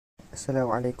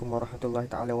Assalamualaikum warahmatullahi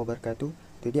ta'ala wabarakatuh.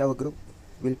 Today our group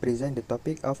will present the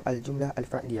topic of Al-Jumlah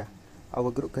Al-Fa'liyah.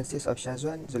 Our group consists of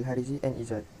Shazwan, Zulharizi and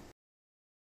Izzat.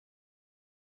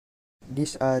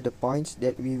 These are the points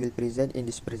that we will present in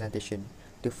this presentation.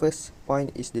 The first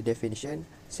point is the definition,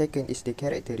 second is the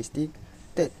characteristic,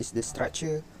 third is the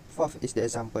structure, fourth is the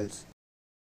examples.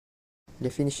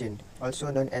 Definition, also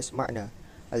known as makna.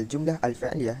 Al-Jumlah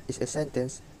Al-Fa'liyah is a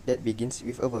sentence that begins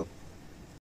with a verb.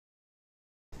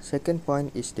 Second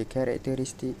point is the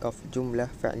characteristic of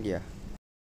Jumlah Fa'liyah.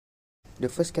 The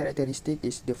first characteristic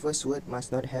is the first word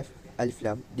must not have alif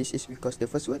lam. This is because the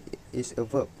first word is a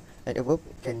verb, and a verb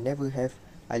can never have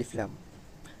alif lam.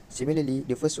 Similarly,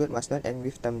 the first word must not end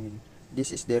with tanwin. This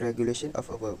is the regulation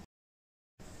of a verb.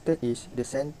 Third is the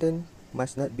sentence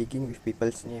must not begin with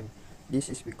people's name. This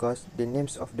is because the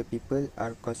names of the people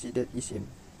are considered isim.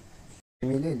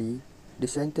 Similarly, the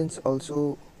sentence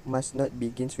also must not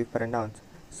begin with pronouns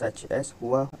such as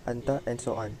huwa, anta, and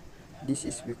so on. This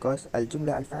is because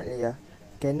Al-Jumlah Al-Fa'liyah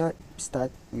cannot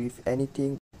start with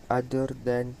anything other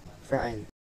than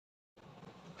fa'il.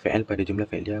 Fa'il pada jumlah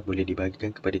fa'liyah boleh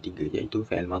dibahagikan kepada tiga, iaitu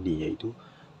fa'il madhi, iaitu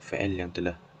fa'il yang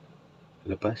telah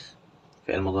lepas,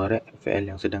 fa'il mudhari', fa'il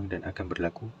yang sedang dan akan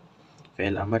berlaku,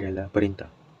 fa'il amar ialah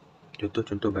perintah.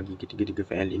 Contoh-contoh bagi ketiga-tiga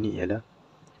fa'il ini ialah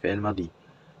fa'il madhi,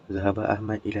 Zahaba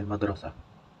Ahmad ilal madrasah,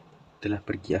 telah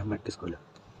pergi Ahmad ke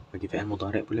sekolah. Bagi fa'il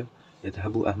mudhari' pula,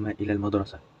 Yadhhabu Ahmad ilal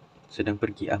madrasah, sedang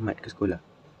pergi Ahmad ke sekolah.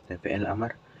 Dan fa'il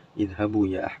amar, Idhhabu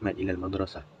ya Ahmad ilal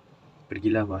madrasah,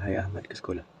 pergilah wahai Ahmad ke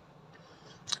sekolah.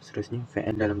 Seterusnya,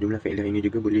 fa'il dalam jumlah fa'iliyah ini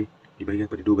juga boleh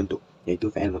dibahagikan pada dua bentuk, iaitu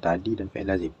fa'il muta'addi dan fa'il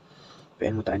lazim.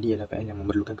 Fa'il muta'addi ialah fa'il yang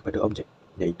memerlukan kepada objek,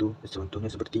 iaitu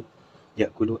contohnya seperti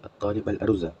Ya'kulu at-talib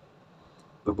al-arza.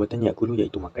 Perbuatan ya'kulu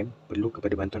iaitu makan, perlu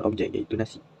kepada bantuan objek iaitu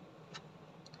nasi.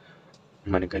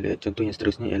 Manakala contoh yang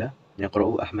seterusnya ialah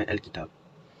Yaqra'u Ahmad al-kitab.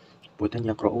 Perbuatan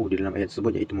yaqra'u di dalam ayat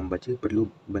tersebut iaitu membaca, perlu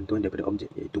bantuan daripada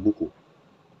objek iaitu buku.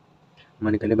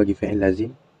 Manakala bagi fa'il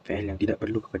lazim, fa'il yang tidak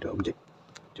perlu kepada objek.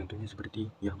 Contohnya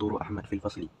seperti Yahduru Ahmad fil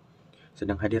fasli,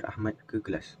 sedang hadir Ahmad ke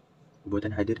kelas.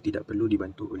 Perbuatan hadir tidak perlu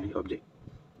dibantu oleh objek.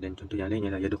 Dan contoh yang lain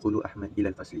ialah Yadkhulu Ahmad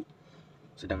ilal fasli,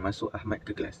 sedang masuk Ahmad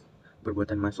ke kelas.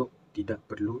 Perbuatan masuk tidak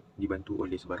perlu dibantu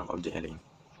oleh sebarang objek yang lain.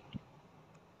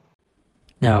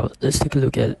 Now, let's take a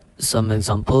look at some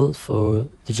example for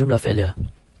the Jumlah Fa'liyah.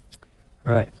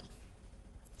 Right.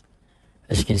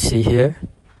 As you can see here,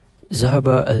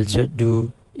 Zahaba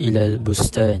al-Jaddu ila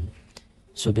al-Bustan.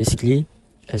 So basically,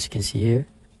 as you can see here,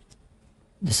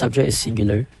 the subject is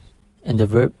singular and the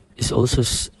verb is also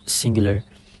singular,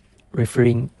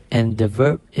 and the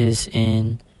verb is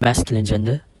in masculine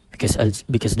gender because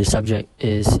the subject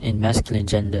is in masculine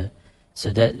gender. So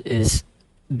that is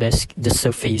the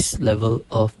surface level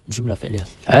of Jumlah Fa'liyah.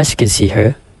 As you can see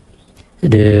here,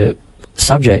 the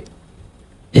subject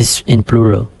is in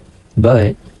plural,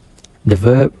 but the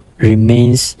verb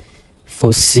remains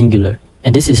for singular,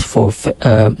 and this is for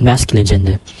masculine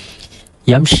gender.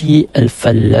 Yamshi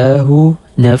al-fallahu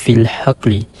nafil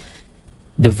haqli.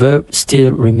 The verb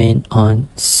still remain on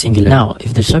singular. Now,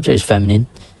 if the subject is feminine,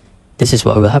 this is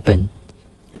what will happen.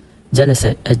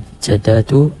 Jalasat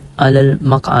al-jadatu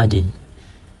al-maq'adin.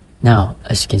 Now,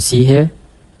 as you can see here,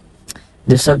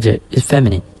 the subject is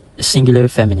feminine, singular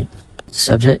feminine. The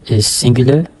subject is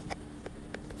singular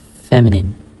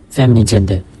feminine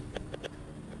gender.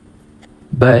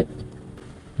 But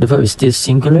the verb is still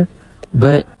singular,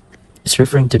 but it's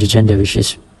referring to the gender, which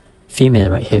is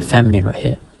female right here, feminine right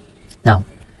here. Now,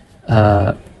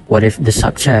 what if the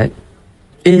subject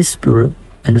is plural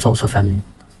and it's also feminine?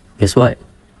 Guess what?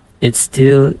 It's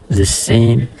still the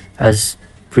same as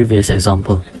previous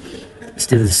example.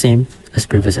 Still the same as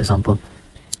previous example.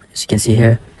 As you can see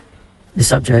here, the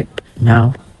subject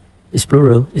now is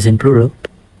in plural,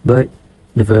 but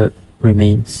the verb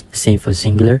remains the same for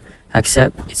singular,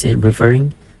 except it's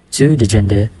referring to the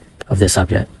gender of the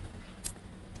subject.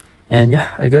 And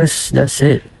yeah, I guess that's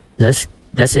it. That's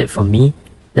it from me.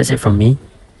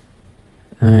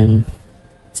 And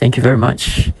thank you very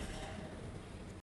much.